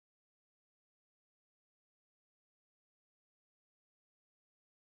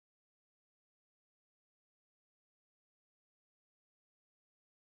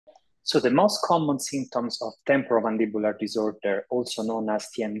So the most common symptoms of temporomandibular disorder, also known as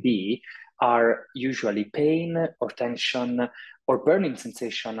TMD, are usually pain or tension or burning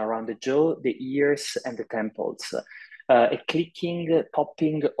sensation around the jaw, the ears, and the temples. A clicking,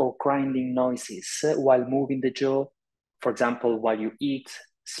 popping, or grinding noises while moving the jaw, for example, while you eat,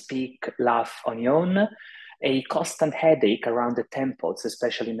 speak, laugh on your own, a constant headache around the temples,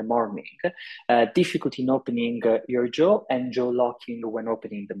 especially in the morning, difficulty in opening your jaw, and jaw locking when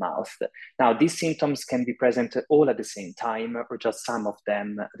opening the mouth. Now, these symptoms can be present all at the same time or just some of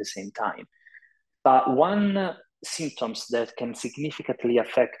them at the same time. But one symptoms that can significantly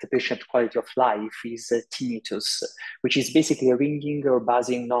affect the patient quality of life is tinnitus, which is basically a ringing or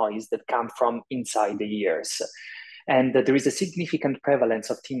buzzing noise that comes from inside the ears. And there is a significant prevalence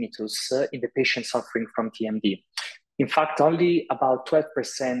of tinnitus in the patients suffering from TMD. In fact, only about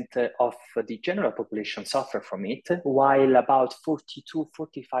 12% of the general population suffer from it, while about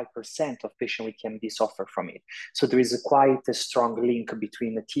 42-45% of patients with TMD suffer from it. So there is quite a strong link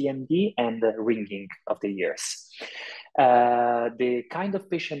between the TMD and the ringing of the ears. The kind of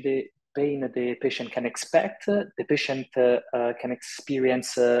pain the patient can expect, the patient can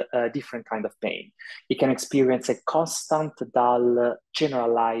experience a different kind of pain. He can experience a constant, dull,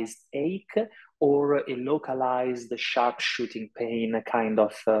 generalized ache, or a localized sharp shooting pain, kind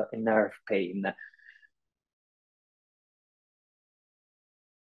of a nerve pain.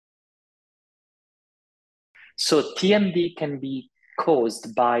 So TMD can be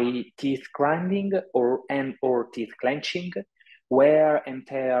caused by teeth grinding or teeth clenching, wear and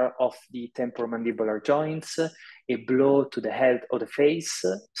tear of the temporomandibular joints, a blow to the head or the face,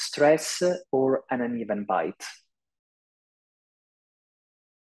 stress, or an uneven bite.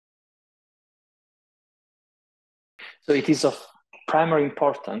 So it is of primary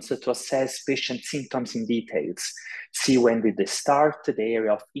importance to assess patient symptoms in details. See when did they start, the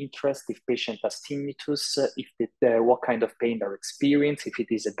area of interest, if patient has tinnitus, what kind of pain they're experiencing, if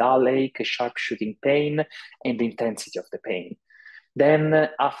it is a dull ache, a sharp shooting pain, and the intensity of the pain. Then,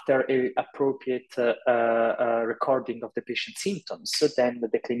 after an appropriate recording of the patient's symptoms, then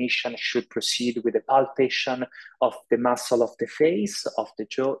the clinician should proceed with a palpation of the muscle of the face, of the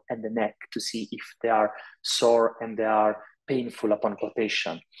jaw, and the neck to see if they are sore and they are painful upon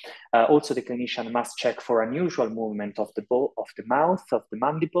palpation. Also, the clinician must check for unusual movement of the mouth, of the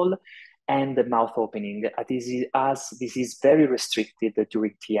mandible, and the mouth opening, as this is very restricted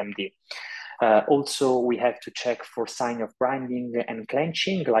during TMD. Also, we have to check for sign of grinding and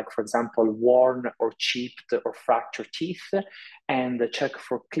clenching, like, for example, worn or chipped or fractured teeth, and check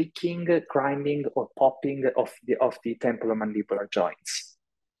for clicking, grinding, or popping of the temporomandibular joints.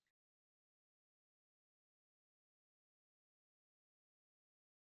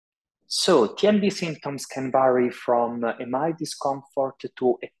 So TMD symptoms can vary from a mild discomfort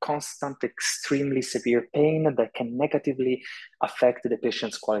to a constant, extremely severe pain that can negatively affect the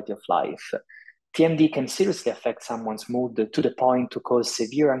patient's quality of life. TMD can seriously affect someone's mood to the point to cause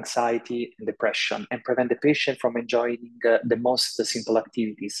severe anxiety and depression and prevent the patient from enjoying the most simple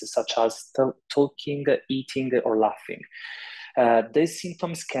activities such as talking, eating, or laughing. These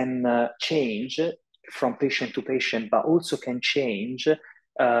symptoms can change from patient to patient, but also can change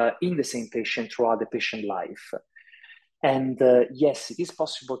in the same patient throughout the patient life. And yes, it is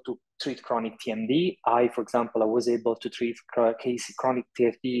possible to treat chronic TMD. For example, I was able to treat chronic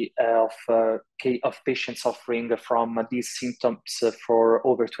TMD of patients suffering from these symptoms for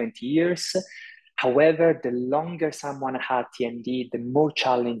over 20 years. However, the longer someone had TMD, the more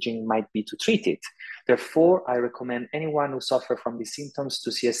challenging it might be to treat it. Therefore, I recommend anyone who suffers from these symptoms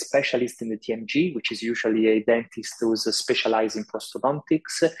to see a specialist in the TMG, which is usually a dentist who's specialized in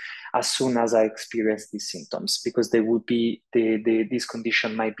prosthodontics, as soon as I experience these symptoms, because this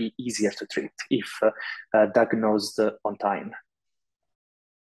condition might be easier to treat if diagnosed on time.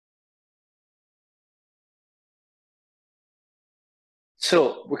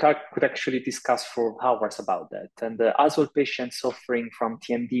 So we could actually discuss for hours about that. And as all patients suffering from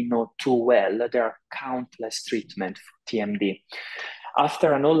TMD know too well, there are countless treatments for TMD.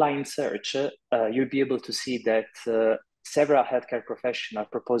 After an online search, you'll be able to see that several healthcare professionals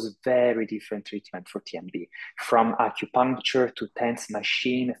propose very different treatment for TMD, from acupuncture to TENS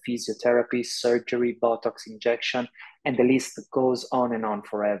machine, physiotherapy, surgery, Botox injection, and the list goes on and on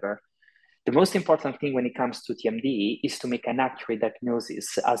forever. The most important thing when it comes to TMD is to make an accurate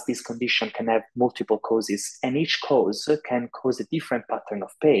diagnosis, as this condition can have multiple causes, and each cause can cause a different pattern of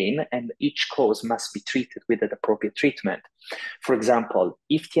pain, and each cause must be treated with an appropriate treatment. For example,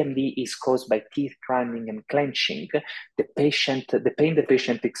 if TMD is caused by teeth grinding and clenching, the pain the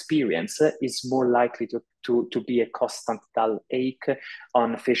patient experiences is more likely to be a constant dull ache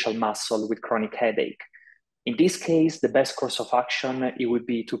on facial muscle with chronic headache. In this case, the best course of action it would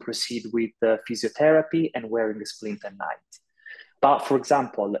be to proceed with physiotherapy and wearing a splint at night. But for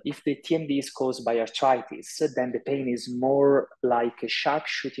example, if the TMD is caused by arthritis, then the pain is more like a sharp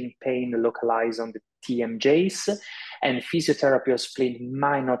shooting pain localized on the TMJs, and physiotherapy or splint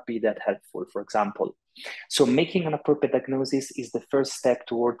might not be that helpful, for example. So making an appropriate diagnosis is the first step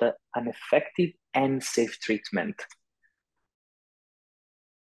toward an effective and safe treatment.